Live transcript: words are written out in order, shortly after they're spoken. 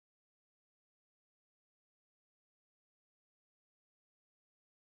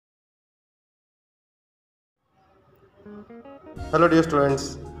Hello dear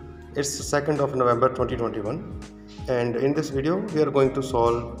students, it's 2nd of November 2021 and in this video we are going to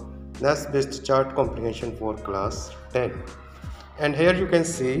solve NTSC based chart comprehension for class 10. And here you can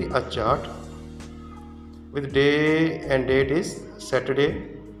see a chart with day and date is Saturday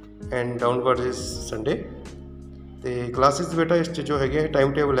and downwards is Sunday. The classes बेटा इस जो है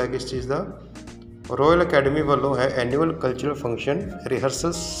time table है किस चीज़ का royal academy वालों है annual cultural function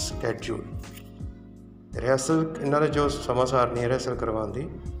rehearsal schedule rehearsal इन्होंने जो समा सारनी रिहर्सल करवाने की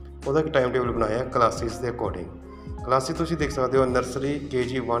ਉਹਦਾ ਇੱਕ ਟਾਈਮ ਟੇਬਲ ਬਣਾਇਆ ਕਲਾਸਿਸ ਦੇ ਅਕੋਰਡਿੰਗ। ਕਲਾਸਿਸ ਤੁਸੀਂ ਦੇਖ ਸਕਦੇ ਹੋ nursery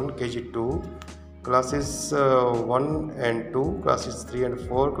KG1 KG2 classes 1 and 2 classes 3 and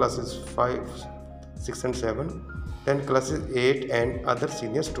 4 classes 5 6 and 7 then classes 8 and other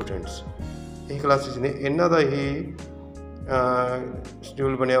senior students. ਇਹ ਕਲਾਸਿਸ ਨੇ ਇਹਨਾਂ ਦਾ ਹੀ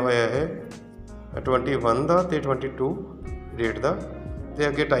ਸ਼ਡਿਊਲ ਬਣਿਆ ਹੋਇਆ ਹੈ 21 ਦਾ ਤੇ 22 ਡੇਟ ਦਾ ਤੇ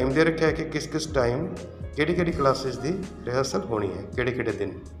ਅੱਗੇ ਟਾਈਮ ਦੇ ਰੱਖਿਆ ਕਿ ਕਿਸ ਟਾਈਮ ਕਿਹੜੀ ਕਲਾਸਿਸ ਦੀ ਰਿਹਰਸਲ ਹੋਣੀ ਹੈ ਕਿਹੜੇ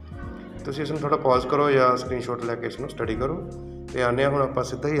ਦਿਨ। ਤੁਸੀਂ ਇਸ ਨੂੰ ਥੋੜਾ ਪੌਜ਼ ਕਰੋ ਜਾਂ ਸਕਰੀਨਸ਼ਾਟ ਲੈ ਕੇ ਇਸ ਨੂੰ ਸਟੱਡੀ ਕਰੋ ਤੇ ਆਨੇ ਹੁਣ ਆਪਾਂ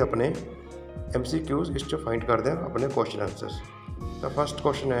ਸਿੱਧਾ ਹੀ ਆਪਣੇ MCQs ਇਸ 'ਚੋਂ ਫਾਈਂਡ ਕਰਦੇ ਹਾਂ ਆਪਣੇ ਕੁਐਸਚਨ ਆਨਸਰਸ। ਤਾਂ ਫਸਟ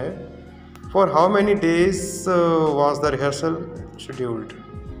ਕੁਐਸਚਨ ਹੈ for how many days was the rehearsal scheduled.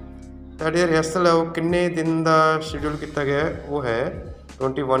 ਤੁਹਾਡੀ ਰਿਹਰਸਲ ਹੈ ਉਹ ਕਿੰਨੇ ਦਿਨ ਦਾ ਸ਼ਡਿਊਲ ਕੀਤਾ ਗਿਆ ਹੈ ਉਹ ਹੈ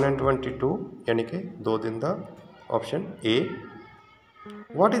 21 ਐਂਡ 22 ਯਾਨੀ ਕਿ 2 ਦਿਨ ਦਾ option A।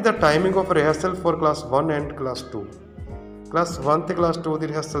 What is the timing of rehearsal for class 1 and class 2? Class 1 ਤੇ class 2 ਦੀ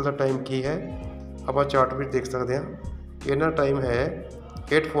ਰਿਹਰਸਲ ਦਾ ਟਾਈਮ ਕੀ ਹੈ ਆਪਾਂ ਚਾਰਟ ਵਿੱਚ ਦੇਖ ਸਕਦੇ ਹਾਂ। ਇਹਨਾਂ ਦਾ ਟਾਈਮ ਹੈ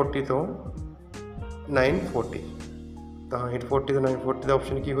 8:40 ਤੋਂ 9:40 ਤਾਂ 8:40 ਤੋਂ 9:40 ਦਾ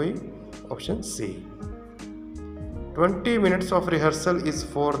ਆਪਸ਼ਨ ਕੀ ਹੋਈ option C। 20 minutes of rehearsal is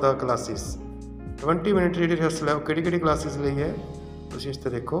for the classes। 20 minute ਜਿਹੜੀ ਰਿਹਰਸਲ ਹੈ ਉਹ ਕਿਹੜੀ ਕਲਾਸਿਸ ਲਈ ਹੈ ਤੁਸੀਂ ਇਸ ਤੇ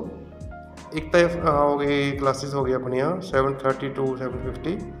ਦੇਖੋ। ਇੱਕ ਤਾਂ ਹੋ ਗਈ ਕਲਾਸਿਸ ਹੋ ਗਈ ਆਪਣੀਆਂ 7:30 to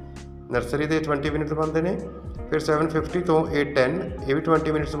 7:50 ਨਰਸਰੀ ਦੇ 20 ਮਿੰਟ ਬਣਦੇ ਨੇ। ਫਿਰ 7:50 ਤੋਂ 8:10 ਇਹ ਵੀ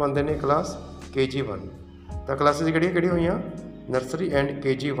 20 ਮਿੰਟਸ ਬਣਦੇ ਨੇ ਕਲਾਸ KG1। ਤਾਂ ਕਲਾਸਿਸ ਕਿਹੜੀਆਂ ਹੋਈਆਂ ਨਰਸਰੀ ਐਂਡ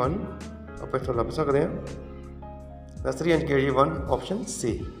KG1 ਆਪਾਂ ਇੱਥੋਂ ਲੱਭ ਸਕਦੇ ਹਾਂ nursery and KG1 option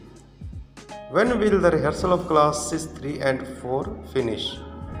C। Van will the rehearsal of classes 3 and 4 finish.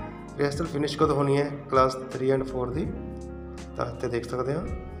 Rehearsal finish ਕਦੋਂ ਹੋਣੀ ਹੈ ਕਲਾਸ 3 ਐਂਡ 4 ਦੀ ਤਾਂ ਇੱਥੇ ਦੇਖ ਸਕਦੇ ਹਾਂ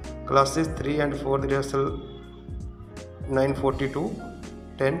classes 3 and 4 the rehearsal 9:40 to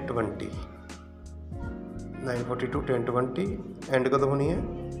 10:20 9:40 to 10:20 and ਕਦੋਂ ਹੋਣੀ ਹੈ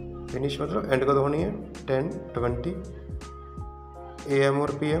ਫਿਨਿਸ਼ ਮਤਲਬ ਐਂਡ ਕਦੋਂ ਹੋਣੀ ਹੈ 10:20 AM or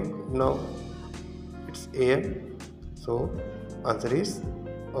PM। Now it's AM so answer is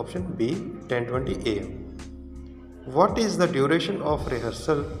option B 10:20 AM। what is the duration of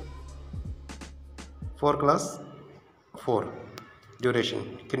rehearsal for class 4? Duration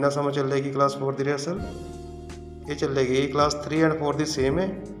कितना समय चलेगी क्लास 4 की रिहर्सल ये चलेगी क्लास 3 एंड 4 की सेम है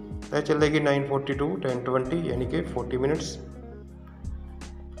यह चलेगी 9:40 to 10:20 यानी कि 40 मिनट्स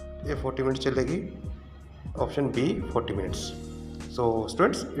ये 40 मिनट्स चलेगी option B 40 minutes. So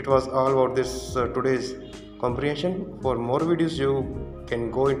students it was all about this today's comprehension। for more videos you can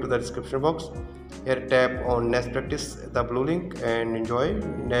go into the description box here tap on next practice the blue link and enjoy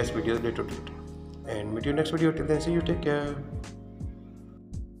next videos later and meet you next video till then see you take care।